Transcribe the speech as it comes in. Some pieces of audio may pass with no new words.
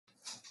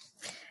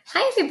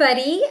Hi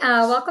everybody,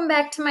 welcome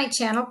back to my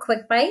channel,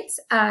 Quick Bites.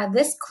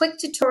 This quick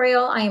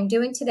tutorial I am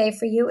doing today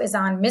for you is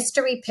on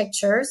mystery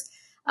pictures.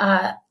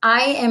 I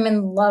am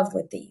in love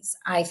with these.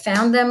 I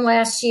found them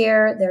last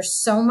year. They're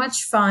so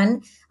much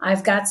fun.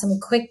 I've got some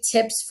quick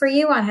tips for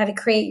you on how to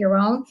create your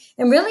own.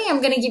 And really,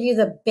 I'm going to give you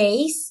the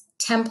base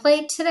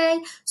template today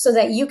so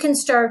that you can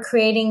start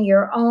creating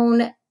your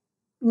own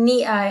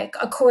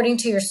according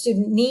to your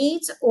student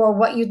needs or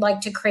what you'd like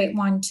to create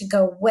one to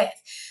go with.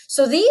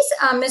 So these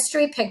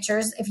mystery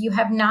pictures, if you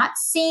have not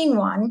seen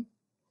one,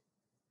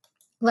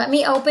 let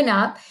me open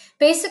up.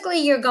 Basically,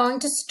 you're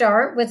going to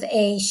start with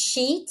a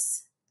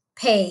Sheets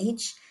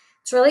page.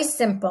 It's really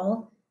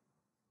simple.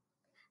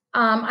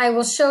 I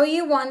will show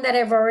you one that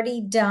I've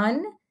already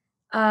done.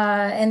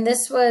 And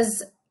this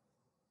was,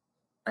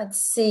 let's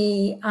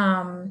see,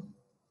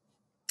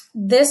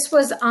 this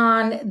was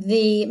on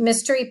the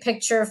mystery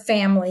picture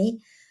family.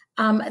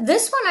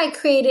 This one I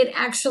created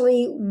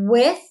actually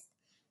with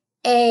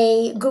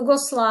a Google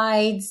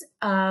Slides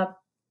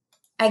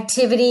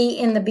activity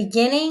in the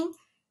beginning.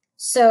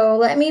 So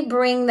let me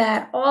bring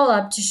that all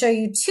up to show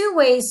you two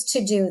ways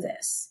to do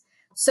this.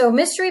 So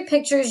mystery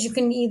pictures, you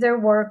can either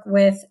work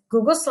with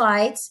Google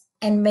Slides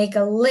and make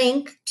a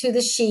link to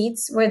the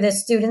sheets where the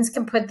students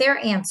can put their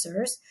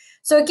answers.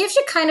 So it gives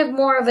you kind of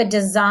more of a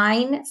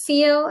design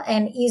feel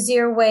and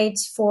easier way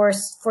for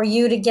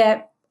you to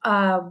get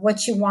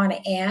what you want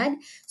to add.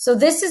 So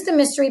this is the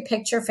mystery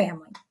picture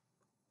family.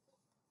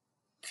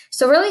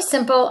 So really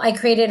simple. I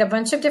created a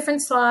bunch of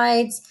different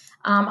slides.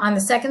 On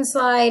the second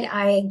slide,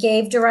 I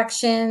gave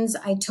directions.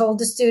 I told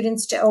the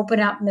students to open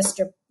up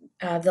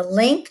the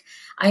link.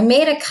 I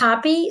made a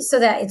copy so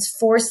that it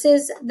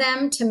forces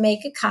them to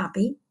make a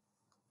copy.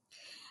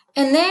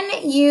 And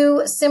then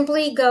you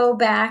simply go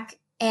back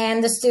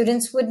and the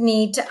students would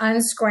need to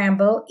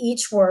unscramble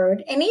each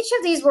word. And each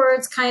of these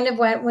words kind of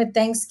went with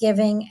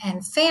Thanksgiving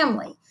and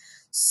family.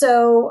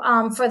 So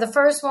for the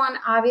first one,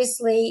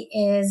 obviously,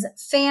 is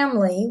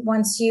family.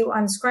 Once you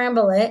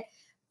unscramble it,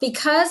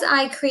 because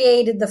I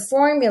created the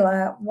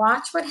formula,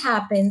 watch what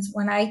happens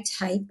when I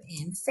type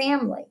in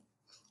family.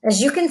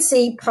 As you can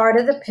see, part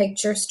of the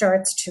picture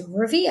starts to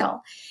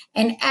reveal.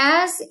 And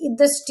as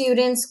the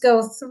students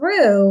go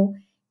through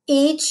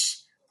each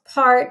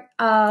part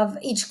of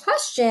each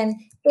question,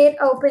 it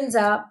opens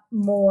up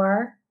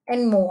more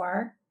and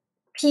more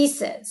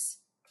pieces.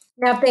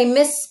 Now, if they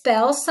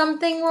misspell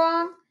something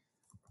wrong,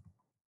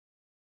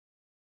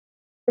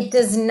 it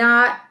does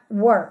not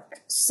work.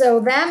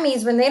 So that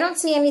means when they don't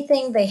see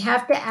anything, they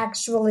have to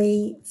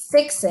actually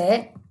fix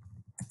it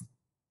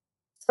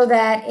so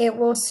that it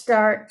will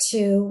start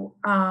to,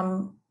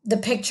 the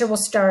picture will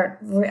start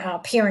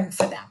appearing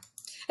for them.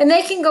 And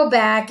they can go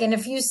back, and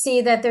if you see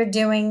that they're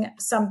doing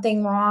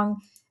something wrong,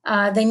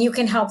 then you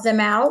can help them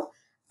out.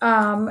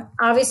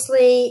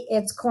 Obviously,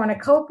 it's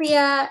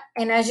cornucopia,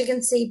 and as you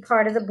can see,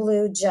 part of the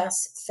blue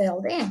just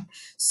filled in.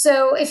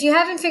 So if you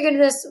haven't figured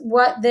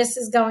what this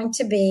is going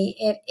to be,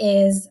 it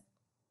is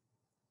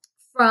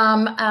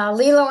from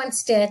Lilo and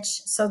Stitch.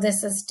 So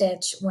this is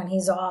Stitch when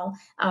he's all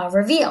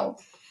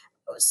revealed.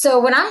 So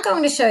what I'm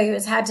going to show you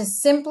is how to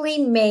simply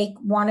make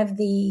one of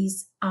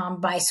these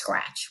by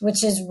scratch,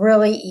 which is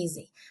really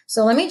easy.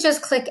 So let me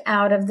just click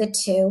out of the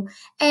two.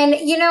 And,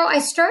 you know, I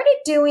started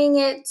doing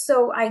it,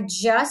 so I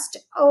just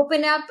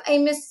open up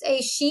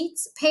a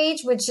Sheets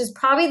page, which is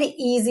probably the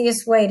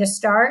easiest way to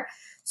start.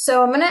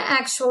 So I'm going to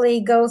actually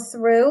go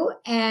through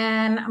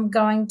and I'm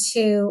going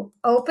to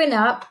open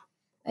up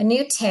a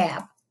new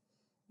tab.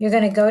 You're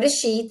going to go to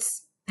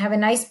Sheets, have a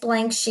nice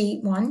blank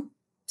sheet one,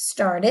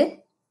 started.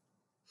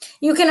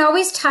 You can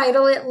always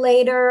title it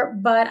later,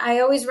 but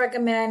I always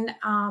recommend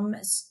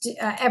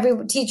every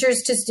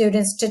teachers to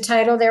students to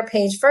title their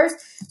page first.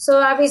 So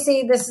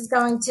obviously this is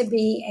going to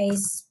be a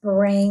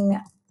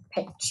spring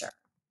picture.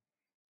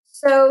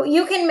 So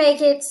you can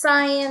make it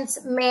science,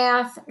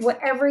 math,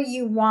 whatever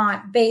you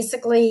want.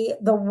 Basically,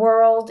 the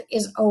world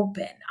is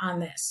open on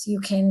this.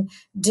 You can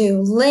do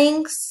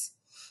links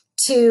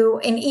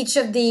in each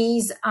of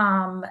these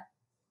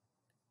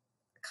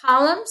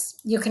columns.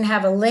 You can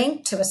have a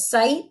link to a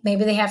site.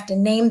 Maybe they have to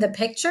name the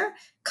picture,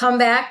 come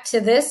back to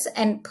this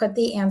and put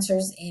the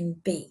answers in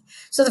B.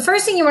 So the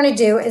first thing you want to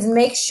do is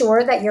make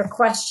sure that your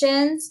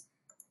questions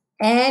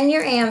and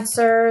your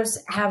answers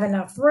have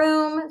enough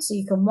room so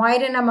you can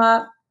widen them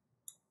up.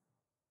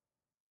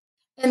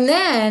 And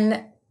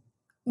then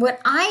what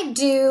I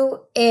do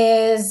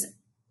is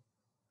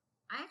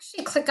I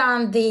actually click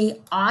on the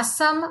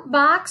awesome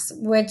box,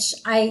 which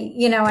I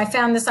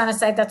found this on a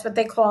site, that's what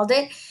they called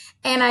it.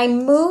 And I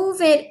move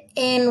it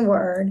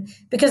inward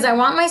because I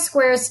want my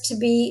squares to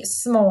be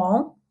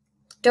small.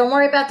 Don't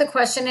worry about the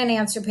question and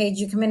answer page.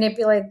 You can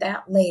manipulate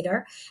that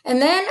later.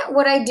 And then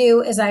what I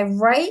do is I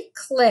right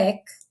click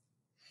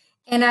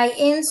and I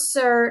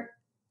insert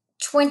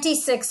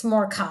 26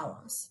 more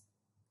columns.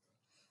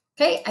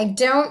 Okay, I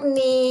don't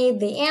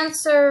need the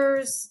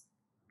answers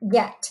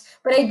yet,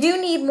 but I do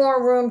need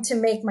more room to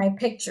make my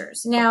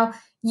pictures. Now,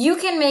 You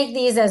can make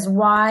these as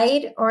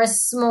wide or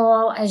as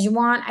small as you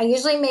want. I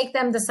usually make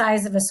them the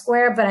size of a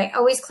square, but I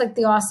always click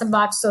the awesome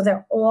box so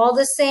they're all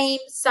the same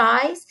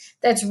size.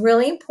 That's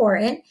really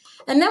important.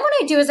 And then what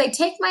I do is I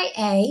take my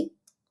A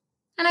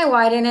and I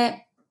widen it.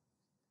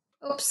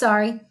 Oops,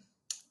 sorry.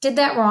 Did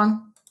that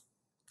wrong.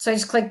 So I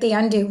just click the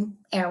undo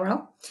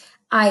arrow.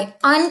 I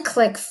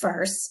unclick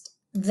first,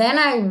 then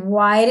I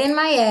widen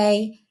my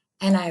A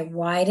and I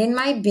widen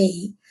my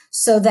B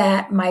so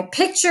that my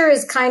picture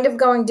is kind of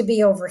going to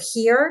be over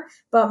here,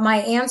 but my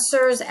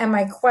answers and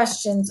my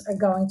questions are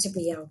going to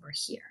be over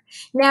here.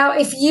 Now,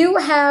 if you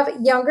have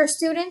younger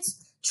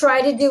students,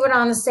 try to do it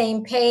on the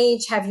same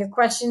page, have your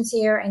questions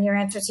here and your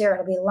answers here.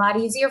 It'll be a lot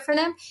easier for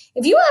them.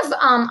 If you have,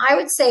 I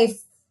would say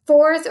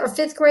 4th or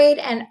 5th grade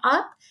and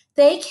up,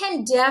 they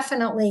can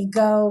definitely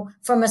go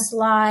from a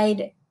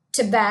slide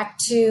to back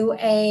to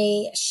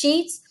a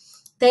sheet.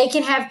 They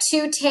can have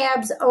 2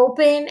 tabs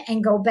open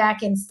and go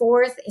back and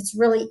forth. It's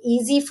really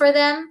easy for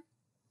them.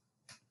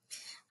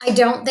 I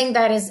don't think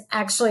that is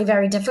actually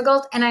very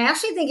difficult. And I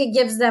actually think it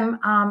gives them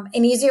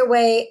an easier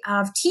way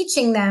of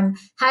teaching them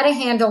how to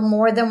handle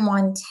more than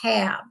one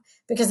tab,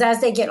 because as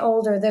they get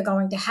older, they're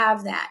going to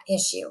have that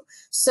issue.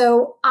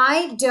 So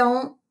I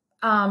don't,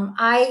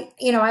 I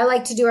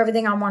like to do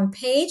everything on one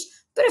page.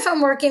 But if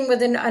I'm working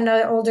with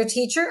another older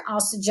teacher, I'll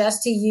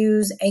suggest to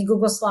use a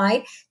Google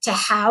Slide to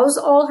house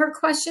all her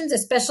questions,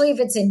 especially if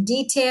it's in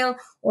detail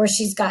or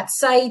she's got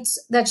sites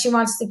that she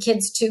wants the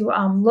kids to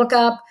look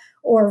up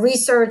or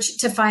research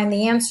to find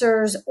the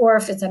answers, or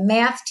if it's a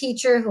math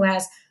teacher who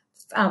has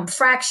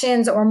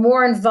fractions or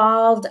more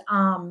involved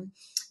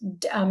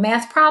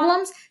math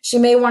problems, she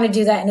may want to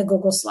do that in a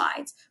Google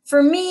Slides.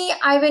 For me,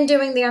 I've been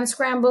doing the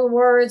unscrambled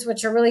words,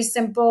 which are really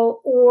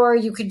simple, or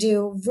you could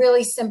do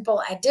really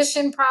simple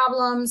addition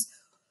problems.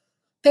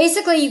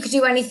 Basically, you could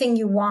do anything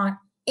you want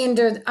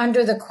under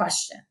the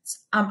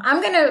questions.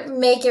 I'm going to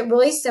make it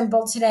really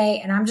simple today,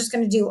 and I'm just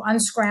going to do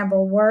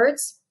unscrambled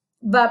words.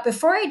 But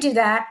before I do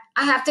that,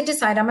 I have to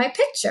decide on my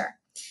picture.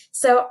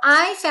 So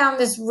I found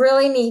this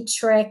really neat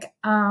trick,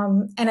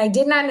 and I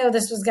did not know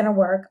this was going to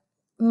work.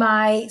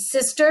 My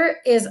sister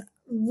is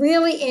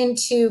really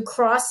into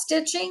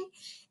cross-stitching,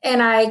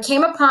 and I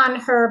came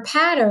upon her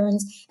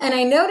patterns, and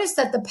I noticed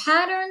that the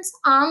patterns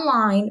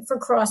online for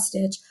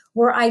cross-stitch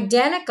were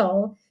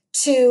identical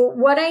to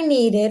what I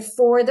needed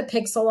for the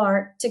pixel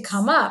art to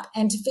come up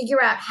and to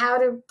figure out how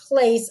to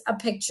place a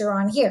picture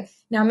on here.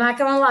 Now, I'm not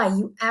going to lie,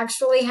 you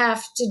actually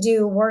have to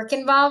do work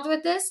involved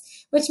with this,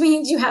 which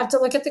means you have to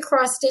look at the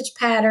cross-stitch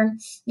pattern,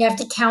 you have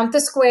to count the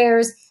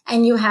squares,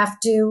 and you have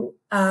to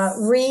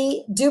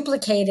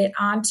reduplicate it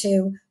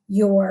onto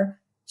your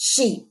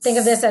sheet. Think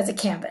of this as a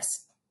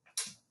canvas.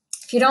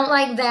 If you don't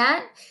like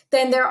that,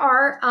 then there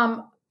are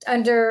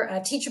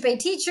under Teacher Pay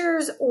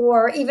Teachers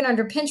or even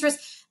under Pinterest,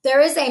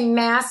 there is a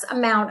mass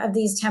amount of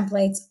these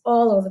templates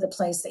all over the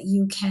place that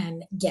you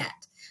can get.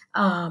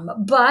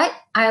 But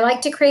I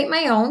like to create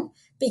my own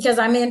because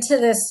I'm into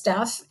this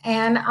stuff.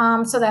 And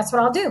so that's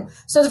what I'll do.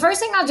 So the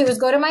first thing I'll do is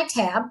go to my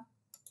tab.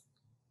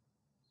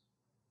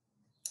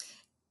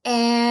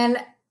 And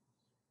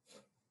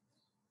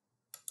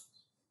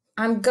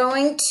I'm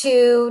going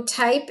to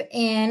type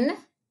in,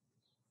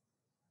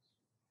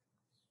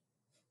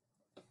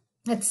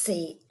 let's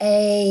see,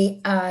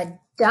 a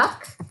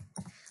duck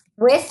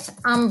with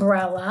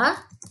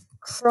umbrella,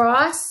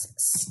 cross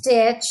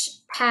stitch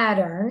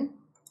pattern.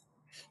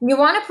 You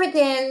want to put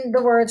in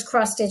the words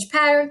cross stitch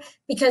pattern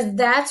because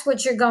that's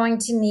what you're going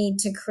to need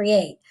to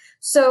create.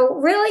 So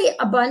really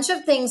a bunch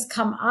of things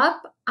come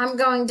up. I'm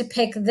going to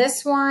pick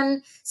this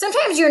one.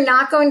 Sometimes you're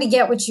not going to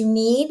get what you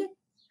need,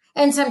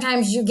 and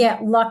sometimes you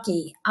get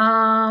lucky.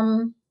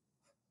 I'd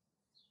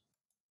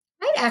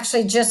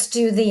actually just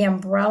do the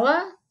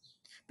umbrella,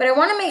 but I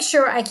want to make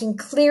sure I can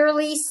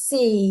clearly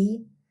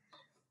see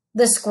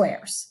the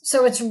squares.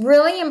 So it's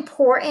really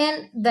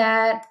important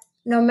that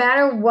no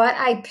matter what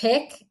I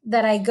pick,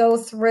 that I go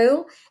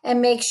through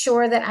and make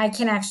sure that I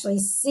can actually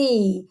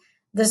see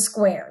the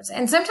squares.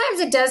 And sometimes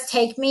it does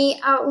take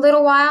me a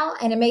little while,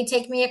 and it may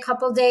take me a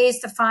couple days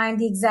to find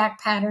the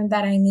exact pattern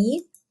that I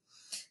need.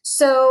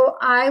 So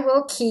I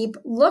will keep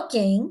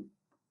looking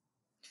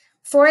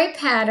for a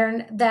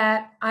pattern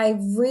that I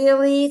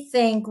really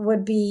think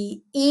would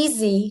be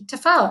easy to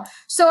follow.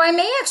 So I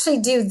may actually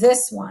do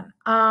this one.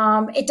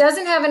 It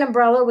doesn't have an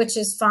umbrella, which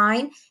is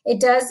fine.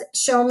 It does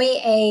show me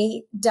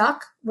a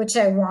duck, which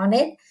I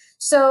wanted.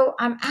 So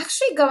I'm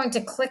actually going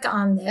to click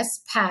on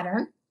this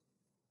pattern.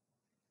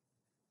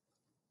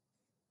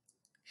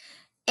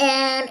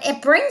 And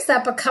it brings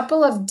up a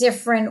couple of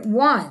different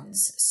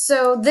ones.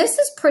 So this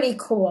is pretty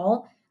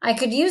cool. I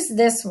could use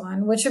this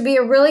one, which would be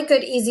a really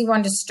good, easy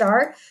one to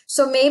start.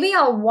 So maybe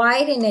I'll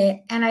widen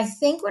it. And I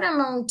think what I'm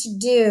going to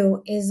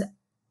do is,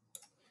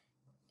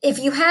 if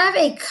you have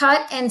a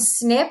cut and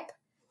snip,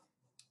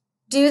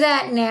 do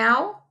that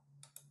now.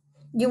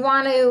 You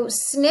want to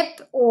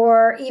snip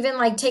or even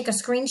like take a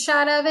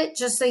screenshot of it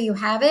just so you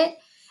have it.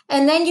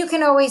 And then you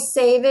can always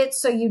save it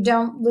so you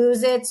don't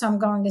lose it. So I'm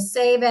going to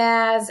save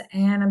as,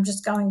 and I'm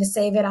just going to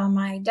save it on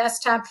my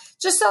desktop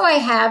just so I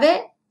have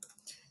it.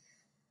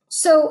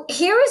 So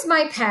here is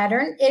my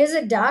pattern. It is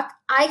a duck.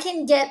 I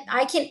can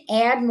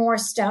add more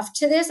stuff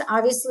to this.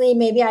 Obviously,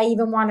 maybe I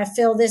even want to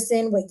fill this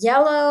in with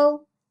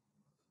yellow,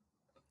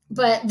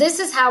 but this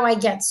is how I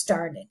get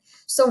started.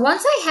 So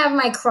once I have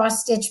my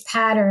cross stitch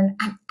pattern,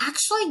 I'm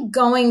actually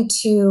going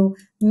to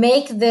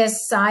make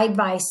this side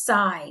by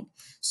side.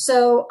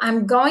 So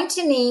I'm going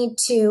to need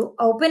to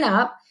open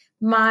up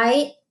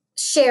my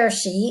share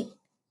sheet,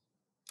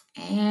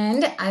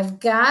 and I've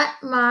got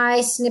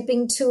my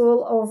snipping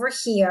tool over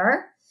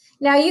here.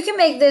 Now you can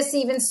make this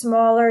even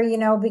smaller, you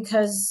know,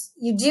 because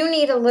you do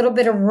need a little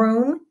bit of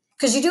room,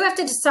 because you do have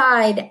to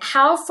decide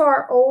how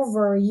far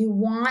over you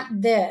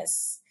want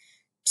this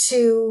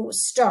to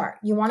start.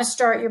 You want to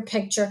start your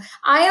picture.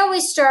 I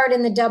always start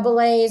in the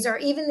double A's or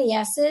even the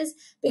S's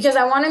because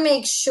I want to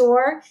make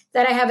sure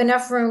that I have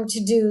enough room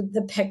to do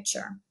the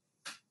picture.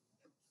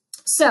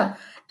 So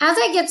as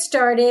I get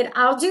started,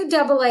 I'll do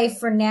double A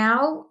for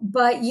now,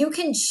 but you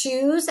can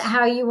choose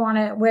how you want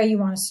to, where you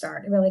want to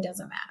start. It really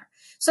doesn't matter.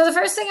 So the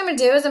first thing I'm going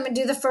to do is I'm going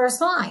to do the first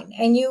line,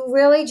 and you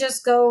really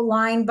just go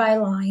line by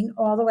line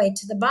all the way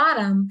to the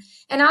bottom.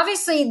 And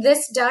obviously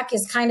this duck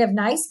is kind of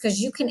nice because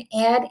you can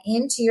add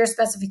into your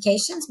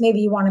specifications. Maybe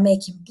you want to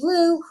make him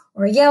blue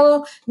or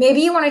yellow.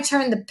 Maybe you want to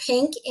turn the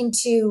pink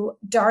into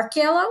dark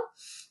yellow.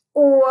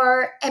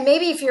 And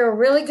maybe if you're a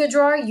really good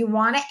drawer, you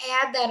want to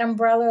add that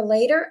umbrella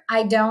later.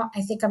 I don't.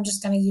 I think I'm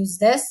just going to use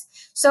this.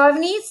 So I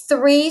need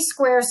 3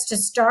 squares to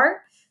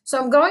start. So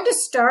I'm going to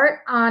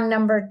start on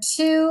number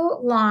 2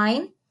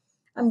 line.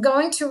 I'm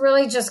going to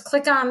really just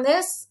click on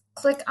this,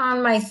 click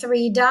on my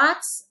 3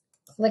 dots,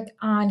 click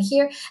on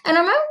here, and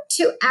I'm going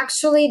to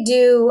actually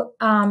do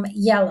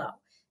yellow.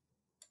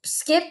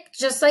 Skip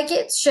just like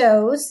it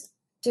shows.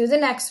 Do the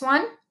next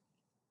one.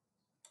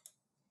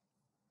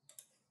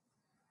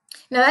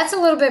 Now that's a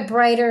little bit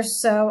brighter,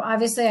 so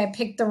obviously I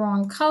picked the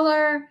wrong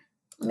color.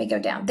 Let me go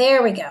down.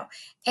 There we go.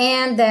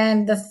 And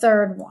then the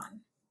third one.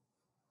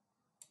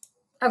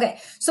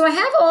 Okay, so I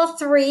have all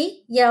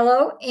 3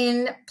 yellow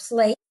in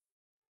place.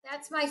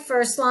 That's my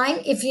first line.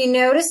 If you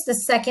notice, the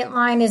second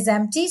line is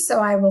empty,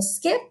 so I will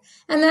skip.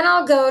 And then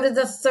I'll go to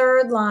the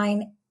third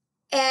line.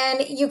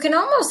 And you can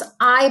almost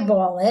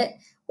eyeball it,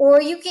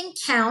 or you can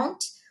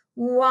count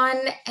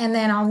 1, and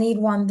then I'll need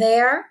 1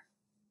 there.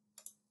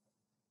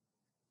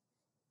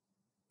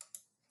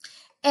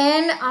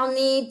 And I'll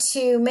need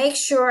to make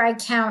sure I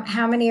count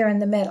how many are in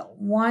the middle.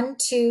 1,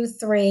 2,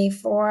 3,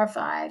 4,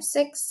 5,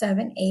 6,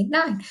 7, 8,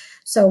 9.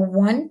 So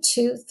 1,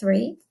 2,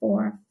 3,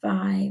 4,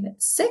 5,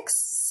 6,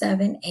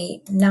 7,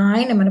 8,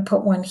 9. I'm going to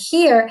put 1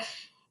 here.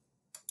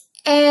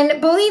 And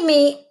believe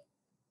me,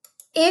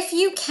 if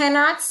you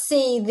cannot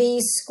see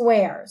these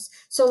squares,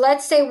 so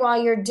let's say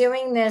while you're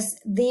doing this,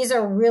 these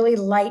are really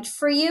light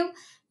for you,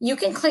 you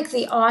can click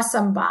the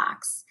awesome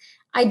box.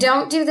 I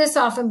don't do this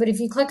often, but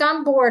if you click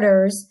on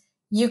borders,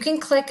 you can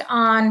click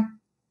on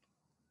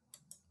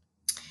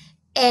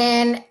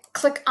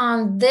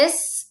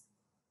this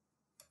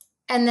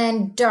and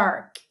then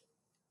dark.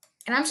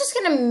 And I'm just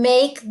going to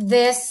make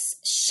this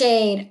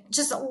shade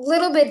just a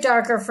little bit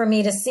darker for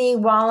me to see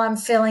while I'm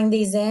filling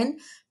these in,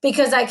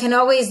 because I can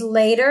always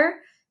later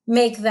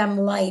make them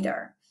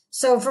lighter.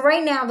 So for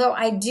right now, though,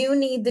 I do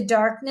need the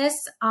darkness.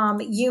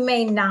 You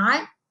may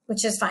not,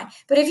 which is fine.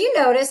 But if you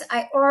notice,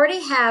 I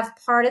already have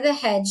part of the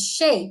head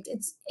shaped.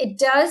 It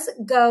does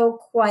go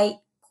quite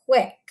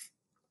quick.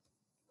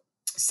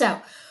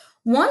 So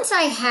once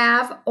I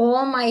have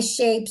all my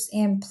shapes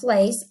in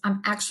place,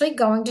 I'm actually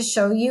going to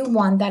show you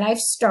one that I've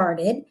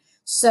started.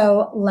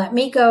 So let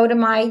me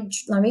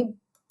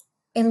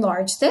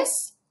enlarge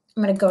this.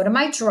 I'm going to go to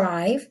my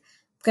drive.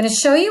 I'm going to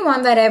show you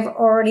one that I've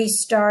already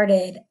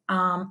started.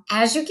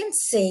 As you can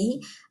see,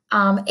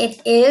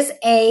 it is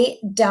a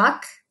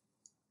duck.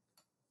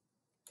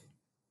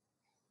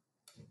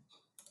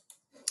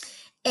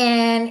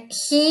 And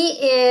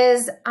he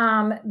is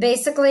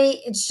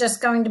basically, it's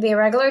just going to be a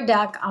regular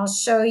duck. I'll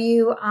show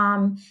you.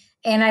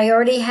 And I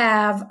already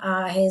have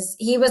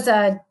he was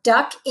a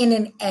duck in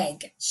an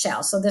egg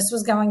shell. So this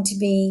was going to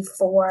be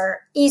for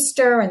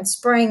Easter and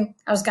spring.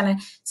 I was going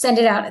to send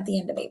it out at the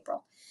end of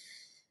April.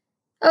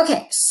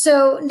 Okay,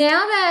 so now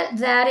that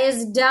that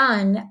is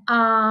done,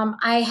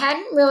 I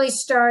hadn't really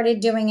started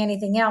doing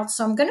anything else.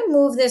 So I'm going to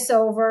move this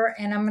over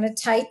and I'm going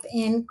to type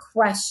in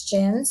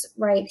questions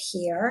right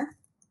here.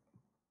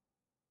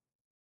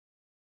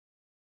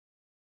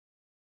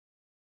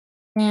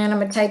 And I'm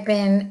going to type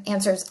in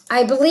answers.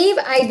 I believe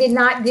I did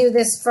not do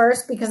this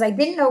first because I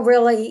didn't know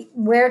really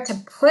where to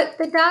put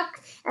the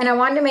duck. And I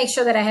wanted to make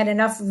sure that I had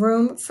enough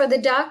room for the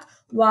duck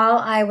while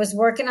I was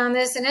working on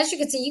this. And as you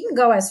can see, you can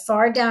go as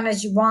far down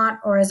as you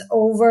want or as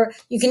over.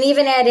 You can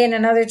even add in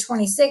another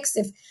 26.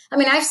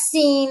 I've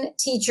seen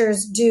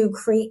teachers do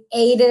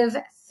creative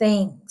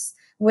things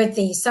with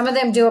these. Some of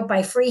them do it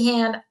by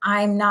freehand.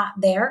 I'm not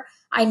there.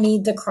 I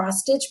need the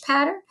cross stitch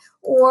pattern.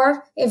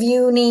 Or if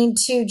you need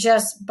to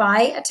just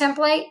buy a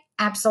template,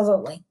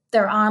 absolutely.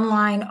 they're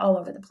online all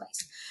over the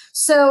place.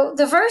 So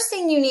the first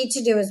thing you need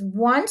to do is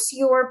once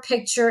your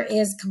picture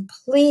is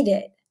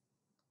completed,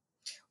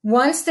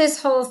 once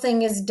this whole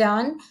thing is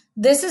done,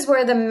 this is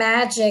where the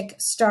magic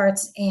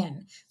starts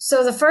in.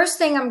 So the first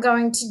thing I'm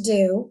going to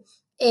do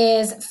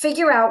is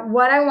figure out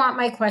what I want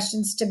my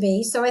questions to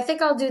be. So I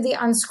think I'll do the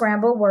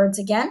unscramble words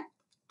again.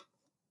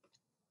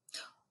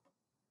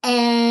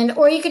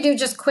 Or you could do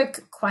just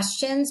quick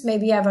questions.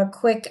 Maybe you have a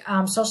quick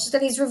social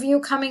studies review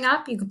coming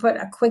up. You could put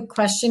a quick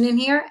question in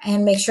here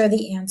and make sure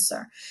the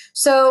answer.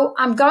 So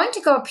I'm going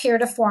to go up here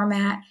to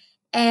format,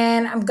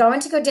 and I'm going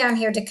to go down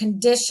here to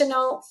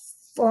conditional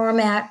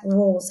format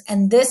rules.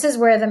 And this is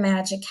where the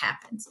magic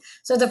happens.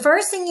 So the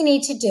first thing you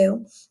need to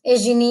do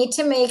is you need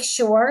to make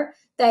sure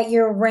that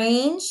your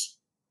range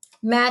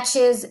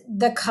matches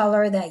the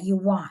color that you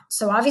want.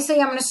 So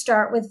obviously I'm going to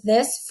start with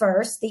this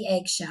first, the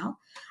eggshell.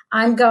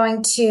 I'm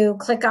going to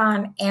click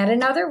on add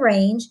another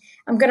range.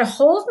 I'm going to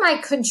hold my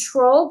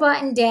control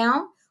button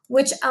down,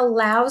 which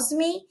allows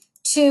me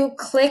to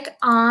click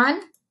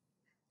on.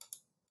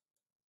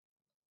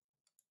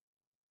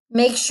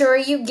 Make sure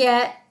you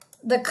get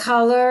the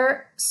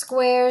color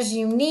squares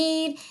you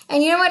need.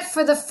 And you know what?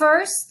 For the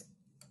first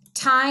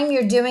time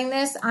you're doing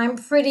this, I'm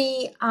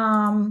pretty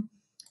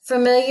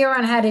familiar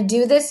on how to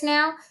do this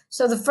now.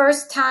 So the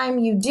first time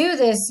you do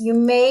this, you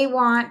may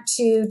want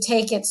to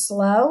take it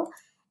slow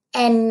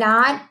and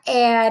not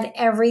add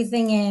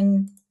everything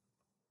in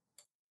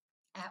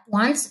at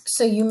once.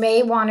 So you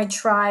may want to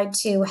try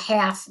to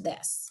half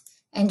this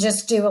and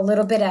just do a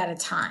little bit at a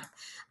time.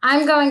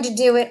 I'm going to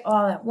do it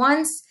all at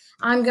once.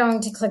 I'm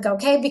going to click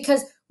OK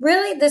because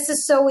really this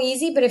is so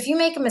easy, but if you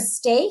make a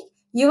mistake,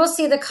 you will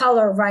see the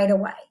color right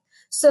away.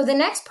 So the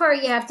next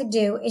part you have to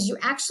do is you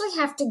actually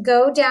have to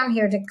go down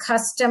here to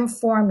custom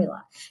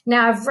formula.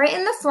 Now I've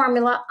written the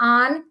formula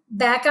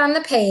back on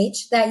the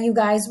page that you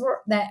guys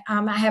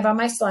I have on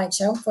my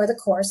slideshow for the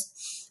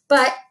course.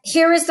 But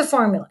here is the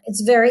formula.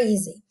 It's very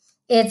easy.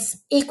 It's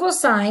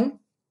 $,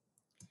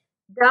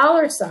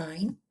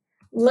 $,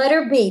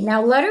 letter B.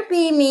 Now letter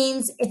B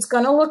means it's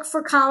going to look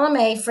for column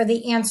A for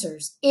the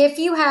answers. If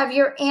you have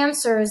your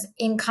answers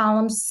in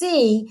column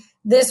C,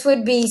 this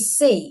would be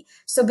C.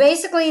 So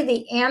basically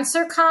the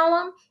answer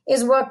column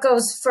is what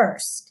goes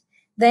first.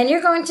 Then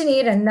you're going to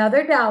need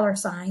another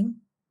 $,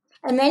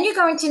 and then you're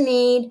going to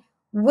need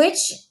which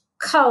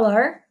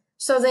color.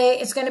 So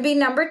it's going to be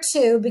number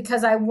 2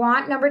 because I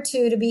want number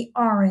 2 to be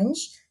orange.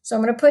 So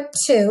I'm going to put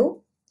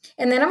 2,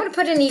 and then I'm going to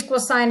put an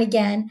 $,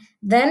 again.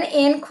 Then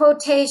in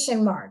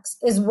quotation marks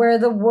is where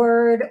the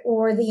word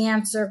or the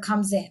answer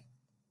comes in.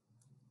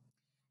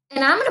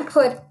 And I'm going to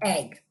put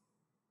egg.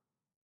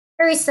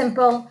 Very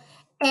simple.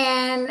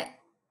 And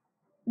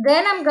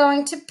then I'm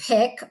going to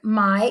pick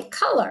my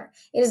color.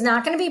 It is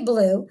not going to be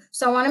blue.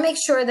 So I want to make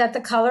sure that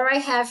the color I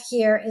have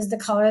here is the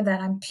color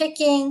that I'm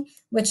picking,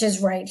 which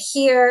is right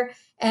here.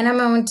 And I'm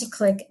going to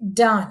click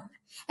done.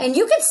 And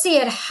you can see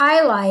it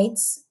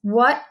highlights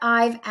what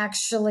I've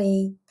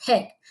actually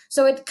picked.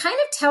 So it kind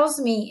of tells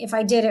me if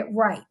I did it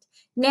right.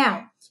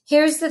 Now,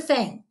 here's the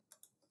thing.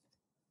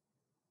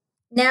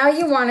 Now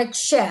you want to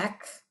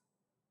check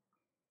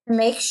to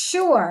make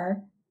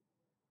sure.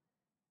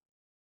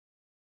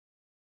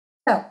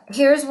 So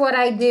here's what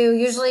I do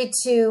usually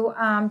to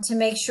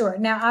make sure.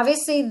 Now,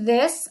 obviously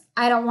this,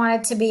 I don't want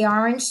it to be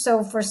orange.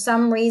 So for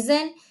some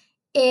reason,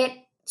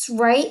 it's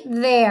right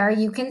there.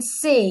 You can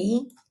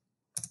see,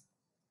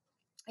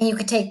 and you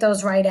could take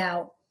those right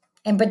out.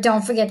 But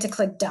don't forget to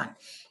click done.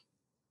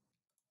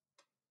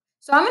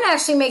 So I'm going to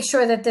actually make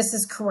sure that this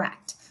is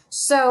correct.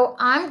 So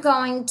I'm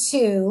going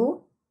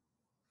to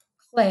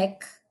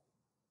click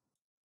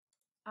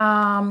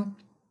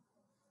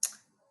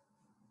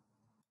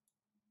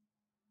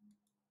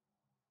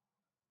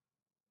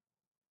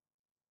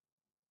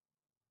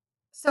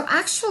So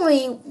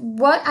actually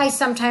what I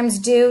sometimes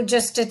do,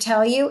 just to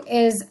tell you,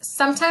 is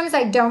sometimes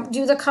I don't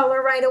do the color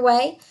right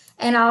away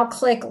and I'll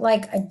click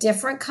like a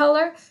different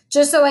color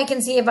just so I can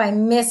see if I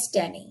missed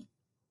any,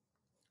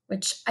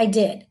 which I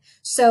did.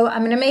 So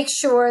I'm going to make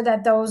sure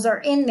that those are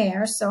in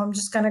there. So I'm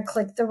just going to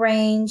click the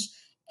range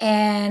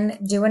and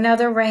do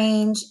another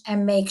range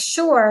and make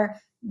sure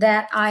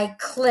that I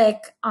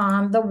click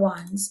on the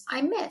ones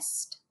I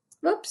missed.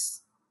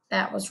 Whoops,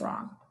 that was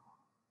wrong.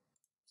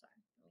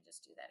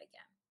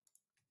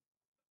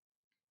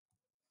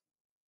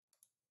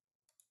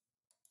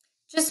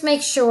 Just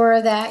make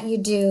sure that you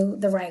do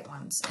the right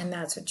ones, and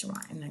that's what you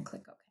want, and then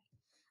click OK.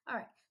 All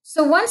right,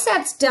 so once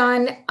that's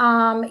done,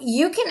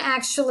 you can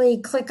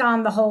actually click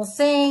on the whole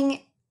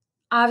thing,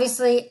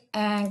 obviously,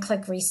 and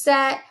click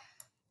reset,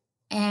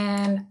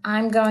 and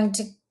I'm going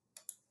to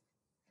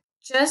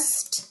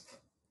just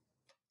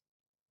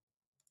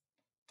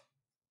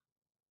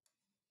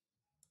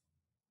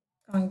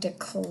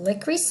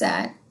click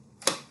reset.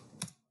 I'm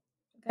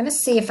going to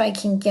see if I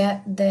can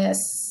get this.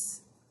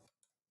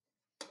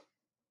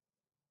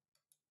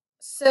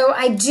 So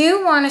I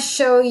do want to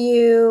show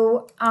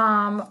you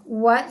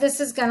what this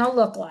is going to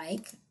look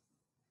like.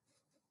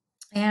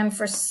 And I'm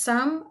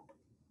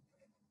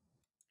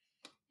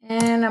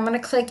going to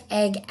click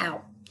egg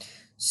out.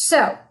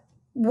 So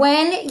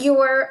when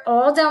you're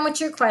all done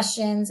with your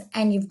questions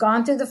and you've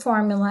gone through the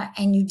formula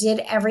and you did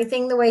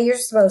everything the way you're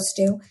supposed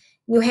to,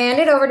 you hand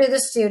it over to the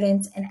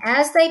students, and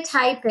as they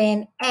type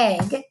in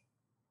egg,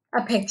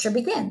 a picture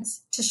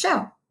begins to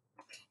show.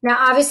 Now,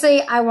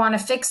 obviously, I want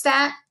to fix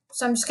that,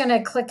 so I'm just going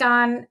to click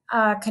on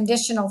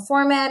conditional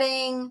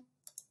formatting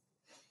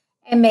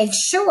and make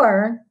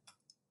sure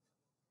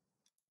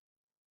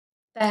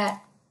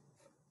that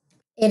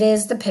it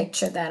is the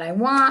picture that I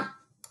want.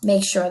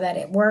 Make sure that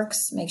it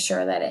works. Make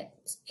sure that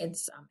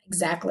it's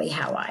exactly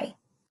how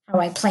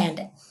I planned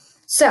it.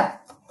 So,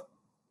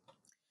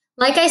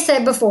 like I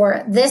said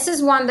before, this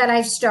is one that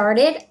I've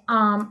started.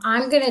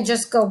 I'm going to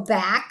just go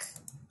back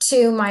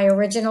to my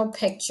original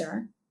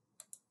picture.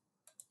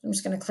 I'm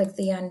just going to click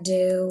the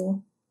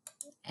undo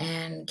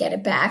and get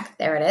it back.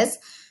 There it is.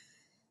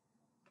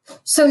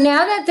 So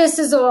now that this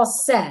is all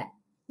set,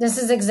 this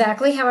is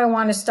exactly how I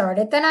want to start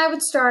it. Then I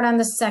would start on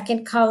the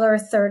second color,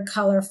 third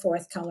color,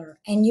 fourth color,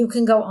 and you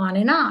can go on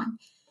and on.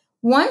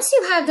 Once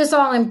you have this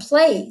all in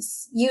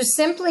place, you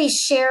simply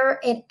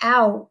share it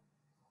out.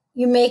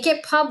 You make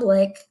it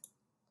public.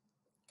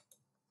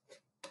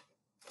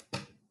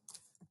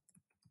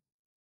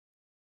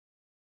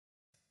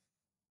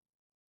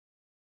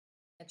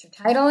 Get your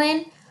title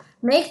in.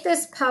 Make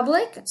this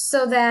public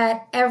so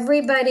that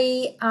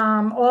everybody,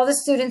 all the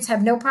students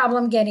have no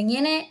problem getting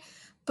in it.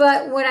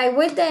 But what I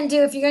would then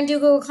do, if you're going to do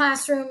Google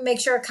Classroom,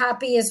 make sure a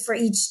copy is for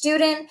each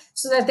student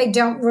so that they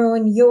don't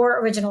ruin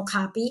your original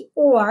copy.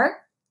 Or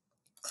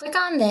click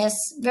on this,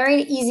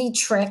 very easy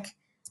trick,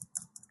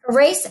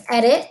 erase,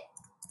 edit,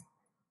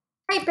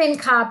 type in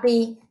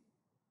copy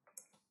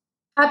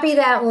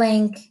that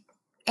link,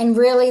 and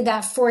really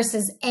that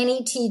forces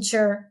any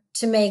teacher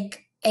to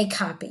make a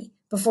copy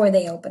before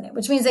they open it,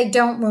 which means they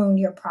don't ruin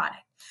your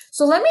product.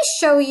 So let me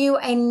show you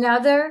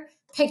another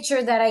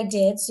picture that I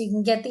did so you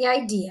can get the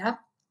idea.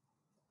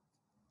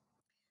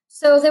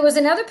 So there was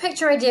another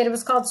picture I did. It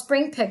was called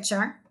Spring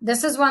Picture.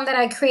 This is one that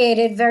I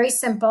created, very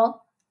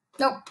simple.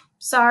 Nope,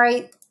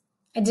 sorry,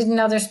 I did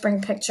another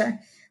spring picture.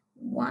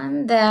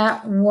 One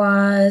that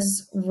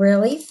was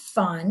really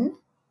fun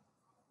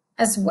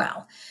as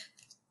well.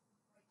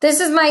 This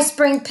is my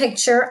spring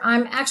picture.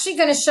 I'm actually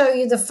going to show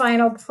you the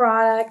final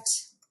product.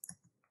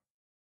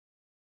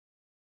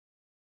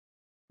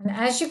 And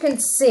as you can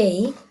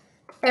see,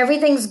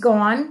 everything's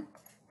gone.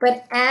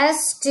 But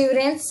as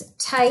students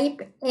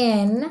type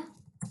in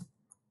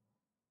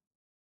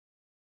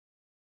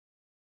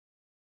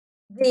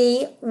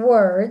the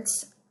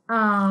words,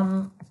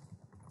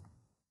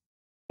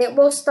 it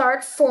will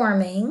start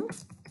forming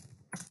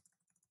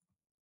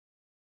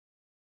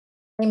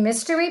a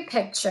mystery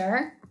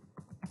picture.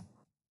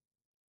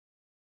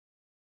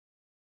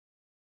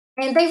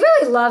 And they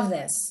really love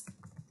this.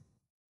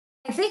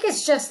 I think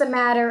it's just a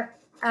matter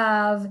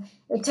of,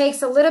 it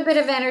takes a little bit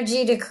of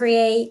energy to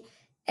create,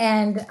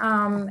 and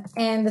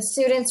the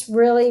students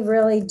really,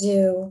 really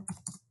do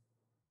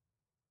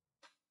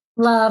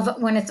love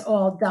when it's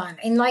all done.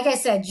 And like I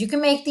said, you can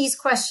make these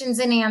questions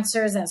and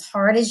answers as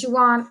hard as you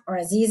want or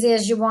as easy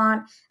as you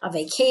want. A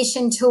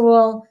vacation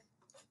tool.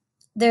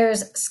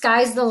 There's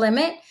sky's the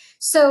limit.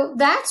 So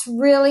that's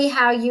really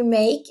how you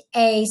make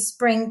a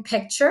spring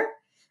picture.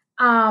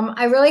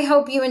 I really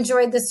hope you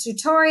enjoyed this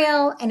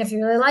tutorial, and if you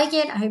really like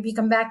it, I hope you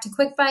come back to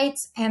Quick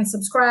Bites and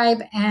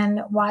subscribe and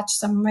watch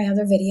some of my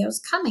other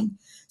videos coming.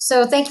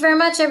 So thank you very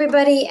much,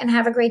 everybody, and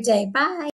have a great day. Bye.